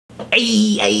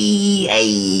Hey,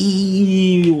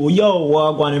 yo,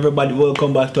 wagwan everybody,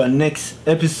 welcome back to our next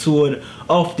episode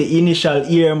of the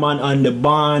initialairman on the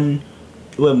barn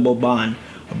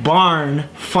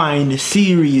find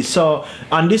series. So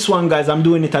on this one, guys, I'm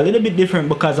doing it a little bit different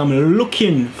because I'm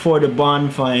looking for the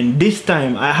barn find. This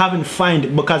time I haven't found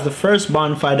it because the first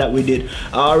barn find that we did,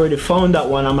 I already found that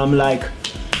one, and I'm like,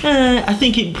 I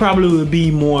think it probably will be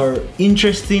more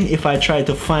interesting if I try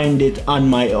to find it on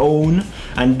my own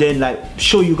and then like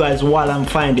show you guys while I'm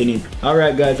finding it.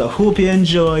 Alright guys, I hope you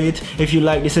enjoy it. If you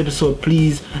like this episode,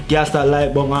 please gas that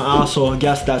like button and also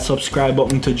gas that subscribe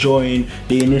button to join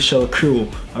the initial crew.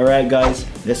 Alright guys,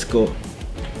 let's go.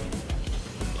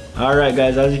 Alright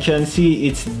guys, as you can see,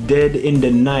 it's dead in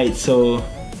the night, so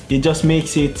it just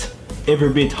makes it every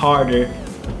bit harder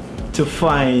to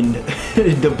find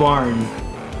the barn.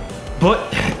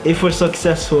 But if we're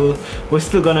successful, we're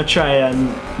still gonna try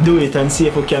and do it and see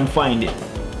if we can find it.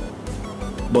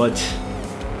 But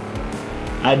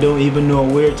I don't even know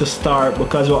where to start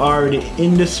because we're already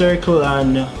in the circle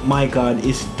and my god,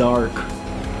 it's dark.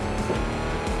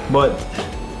 But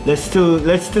let's still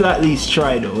at least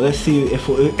try though. Let's see if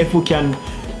we can,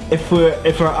 if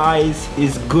our eyes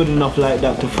is good enough like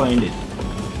that to find it.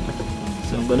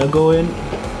 So I'm gonna go in.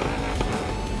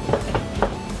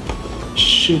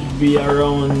 Should be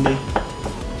around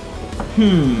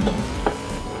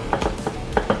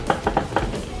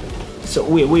so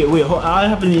wait, I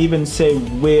haven't even said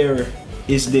where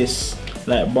is this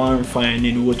like barn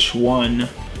finding, which one,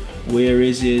 where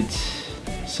is it?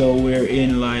 So we're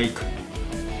in like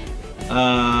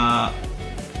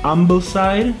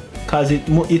Ambleside, cause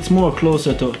it's more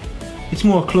closer to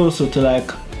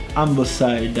like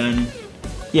Ambleside than,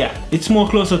 yeah, it's more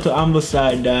closer to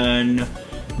Ambleside than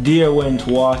Derwent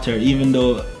water, even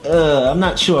though I'm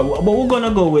not sure, but we're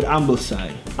gonna go with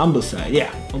Ambleside. Yeah,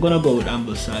 we're gonna go with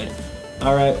Ambleside.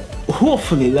 Alright,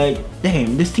 hopefully, like,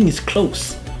 damn, this thing is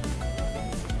close.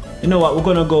 You know what, we're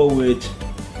gonna go with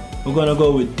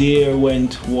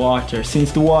Derwent water,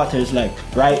 since the water is like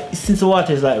right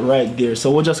there,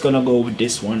 so we're just gonna go with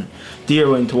this one,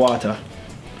 Derwent water.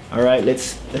 Alright,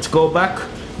 let's go back.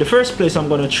 The first place I'm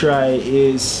gonna try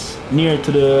is near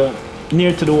to the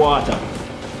water.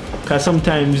 Cause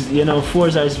sometimes, you know,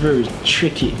 Forza is very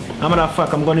tricky. As a matter of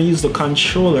fact, I'm gonna use the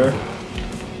controller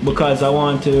because I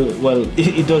want to, well,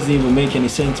 it doesn't even make any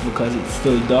sense because it's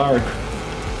still dark.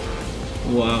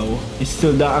 Wow, it's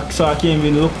still dark, so I can't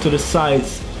even look to the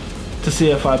sides to see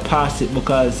if I pass it,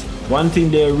 because one thing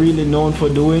they're really known for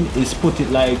doing is put it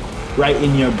like right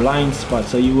in your blind spot,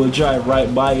 so you will drive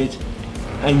right by it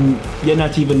and you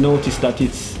not even notice that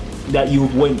you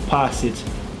went past it.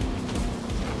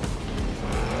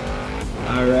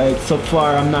 Alright, so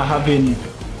far I'm not having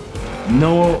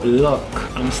no luck.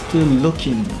 I'm still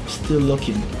looking.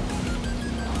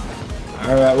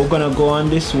 Alright, we're gonna go on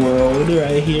this road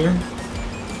right here.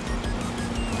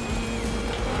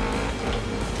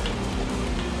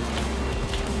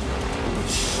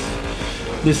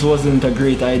 This wasn't a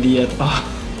great idea at all.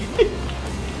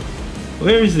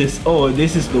 Where is this? Oh,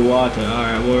 this is the water.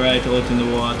 Alright, we're right out in the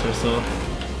water, so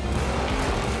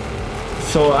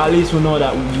at least we know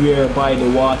that we're by the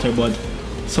water, but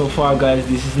so far guys,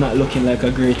 this is not looking like a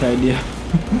great idea.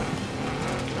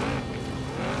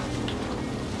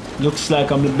 Looks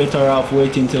like I'm better off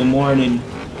waiting till morning.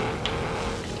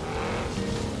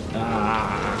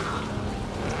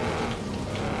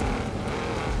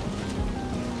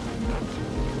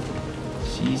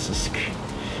 Jesus Christ.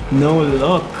 No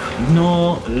luck.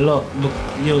 Look,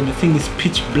 yo, the thing is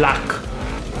pitch black.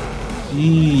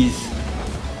 Jeez.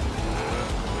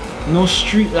 No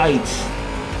street lights.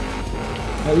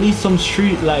 At least some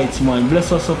street lights, man.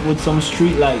 Bless us up with some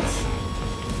street lights.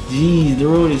 Jeez, the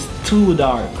road is too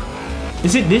dark.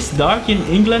 Is it this dark in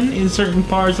England? In certain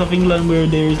parts of England where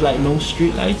there is like no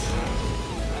street lights?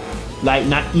 Like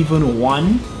not even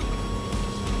one?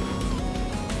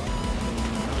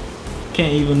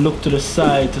 Can't even look to the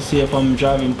side to see if I'm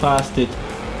driving past it.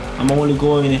 I'm only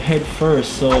going head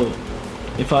first, so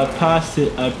if I pass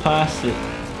it, I pass it.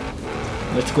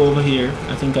 Let's go over here.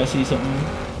 I think I see something.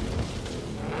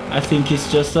 I think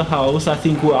it's just a house. I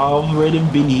think we've already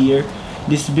been here.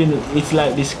 It's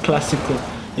like this classical,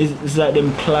 it's like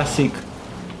them classic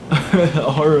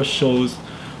horror shows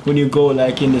when you go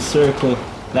like in the circle,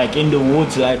 like in the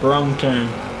woods, like wrong turn.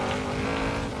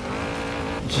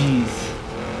 Jeez.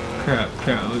 Crap.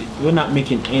 We're not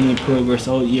making any progress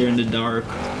out here in the dark.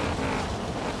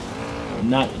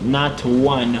 Not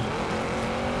one.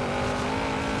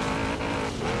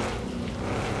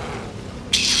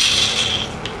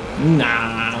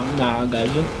 Nah, guys.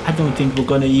 I don't think we're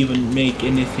gonna even make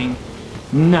anything.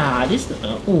 Nah, this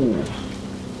oh,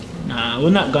 nah, we're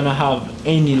not gonna have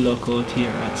any luck out here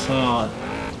at all.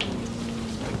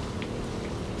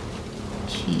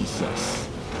 Jesus.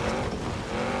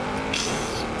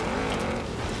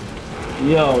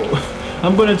 Yo,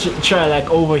 I'm gonna try like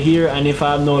over here, and if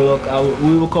I have no luck,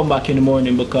 we will come back in the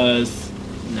morning because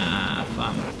nah,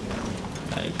 fam,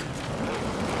 like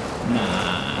nah.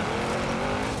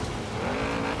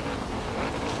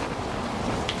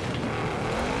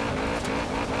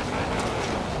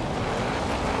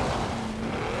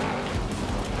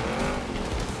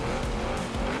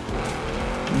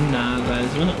 Nah,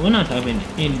 guys, we're not having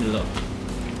any luck.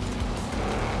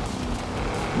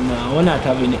 No, we're not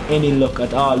having any luck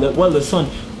at all. Well, the sun.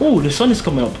 Oh, the sun is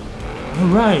coming up.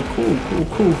 Alright,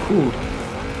 cool.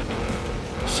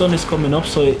 Sun is coming up,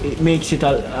 so it makes it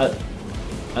at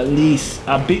least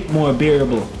a bit more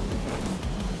bearable.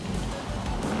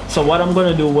 So what I'm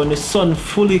gonna do when the sun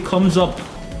fully comes up,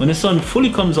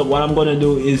 what I'm gonna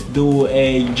do is do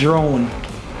a drone,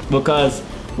 because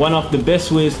one of the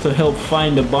best ways to help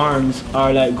find the barns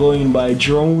are like going by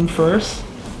drone first.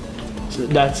 So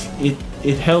that's it.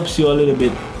 It helps you a little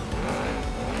bit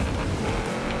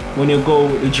when you go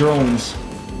with the drones.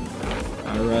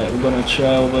 Alright, we're gonna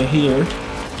try over here.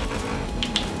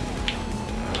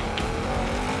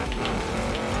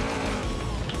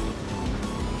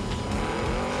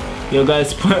 You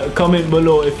guys comment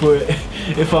below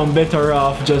if I'm better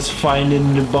off just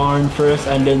finding the barn first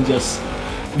and then just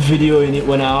videoing it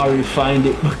when I already find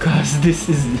it, because this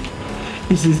is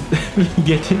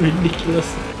getting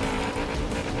ridiculous.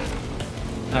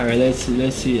 Alright,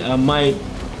 let's see. I might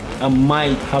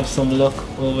have some luck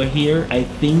over here, I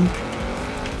think.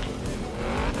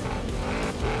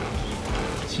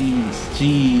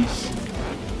 Jeez.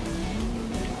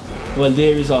 Well,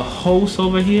 there is a house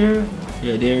over here.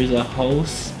 Yeah, there is a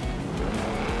house.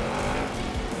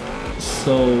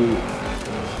 So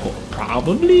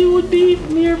probably would be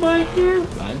nearby here.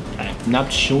 I'm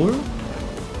not sure.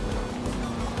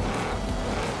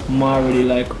 I'm already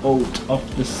like out of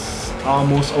this.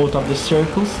 Almost out of the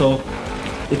circle, so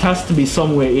it has to be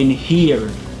somewhere in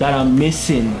here that I'm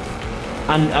missing,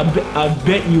 and I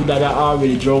bet you that I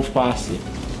already drove past it.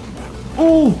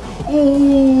 Oh,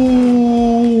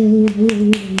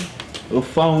 we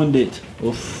found it.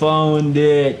 You found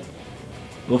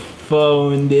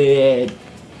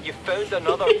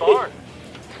another barn.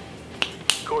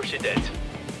 Of course you did.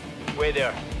 Wait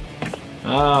there.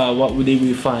 Ah, what did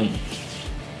we find?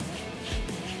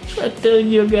 I'm telling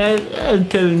you guys, I'm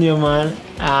telling you, man.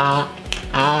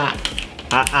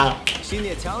 Seen the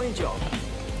Italian Job?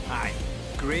 Aye,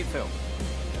 great film.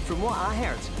 From what I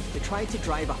heard, they tried to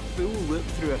drive a full loop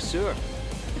through a sewer.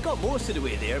 They got most of the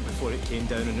way there before it came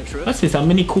down on its roof. What's this, a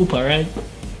Mini Cooper, right?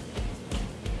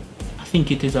 I think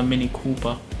it is a Mini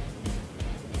Cooper.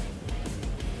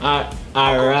 Alright,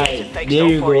 there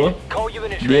you go.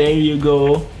 There you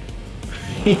go.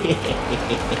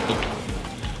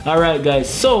 Alright guys,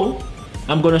 so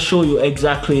I'm gonna show you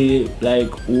exactly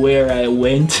like where I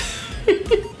went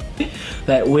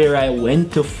like where I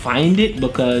went to find it,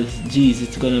 because geez,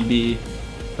 it's gonna be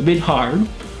a bit hard.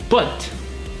 But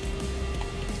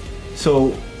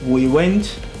so we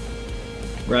went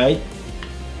right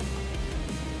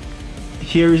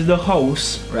here, is the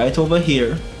house right over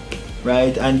here,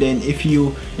 right? And then if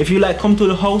you like come to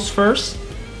the house first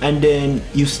and then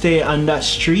you stay on that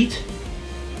street,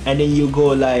 and then you go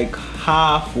like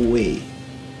halfway,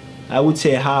 I would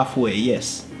say halfway,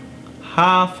 yes,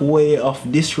 halfway of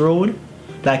this road.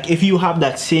 Like if you have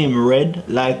that same red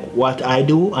like what I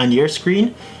do on your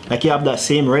screen, like you have that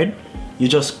same red, you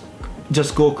just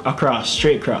go across,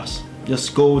 straight across.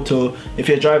 Just go to, if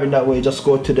you're driving that way, just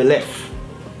go to the left.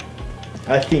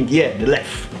 I think, yeah, the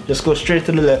left. Just go straight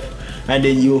to the left, and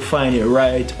then you'll find it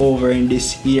right over in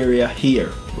this area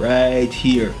here, right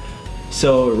here.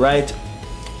 So right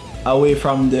away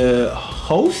from the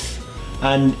house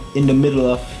and in the middle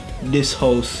of this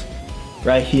house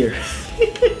right here.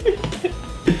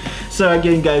 So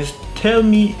again guys, tell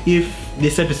me if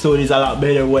this episode is a lot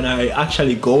better when I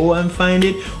actually go and find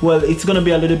it. Well, it's gonna be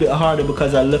a little bit harder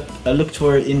because I looked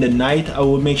for it in the night. I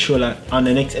will make sure that on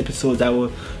the next episodes I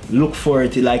will look for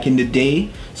it like in the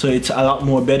day, so it's a lot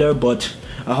more better. But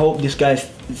I hope this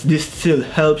still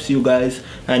helps you guys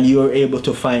and you're able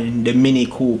to find the Mini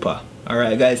Cooper.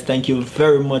 Alright guys, thank you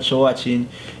very much for watching.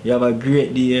 You have a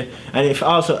great day. And if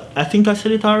also, I think I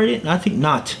said it already, I think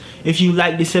not. If you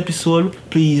like this episode,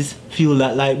 please fuel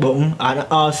that like button. And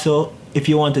also, if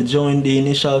you want to join the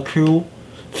initial crew,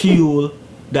 fuel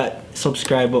that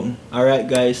subscribe button. Alright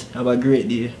guys, have a great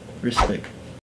day. Respect.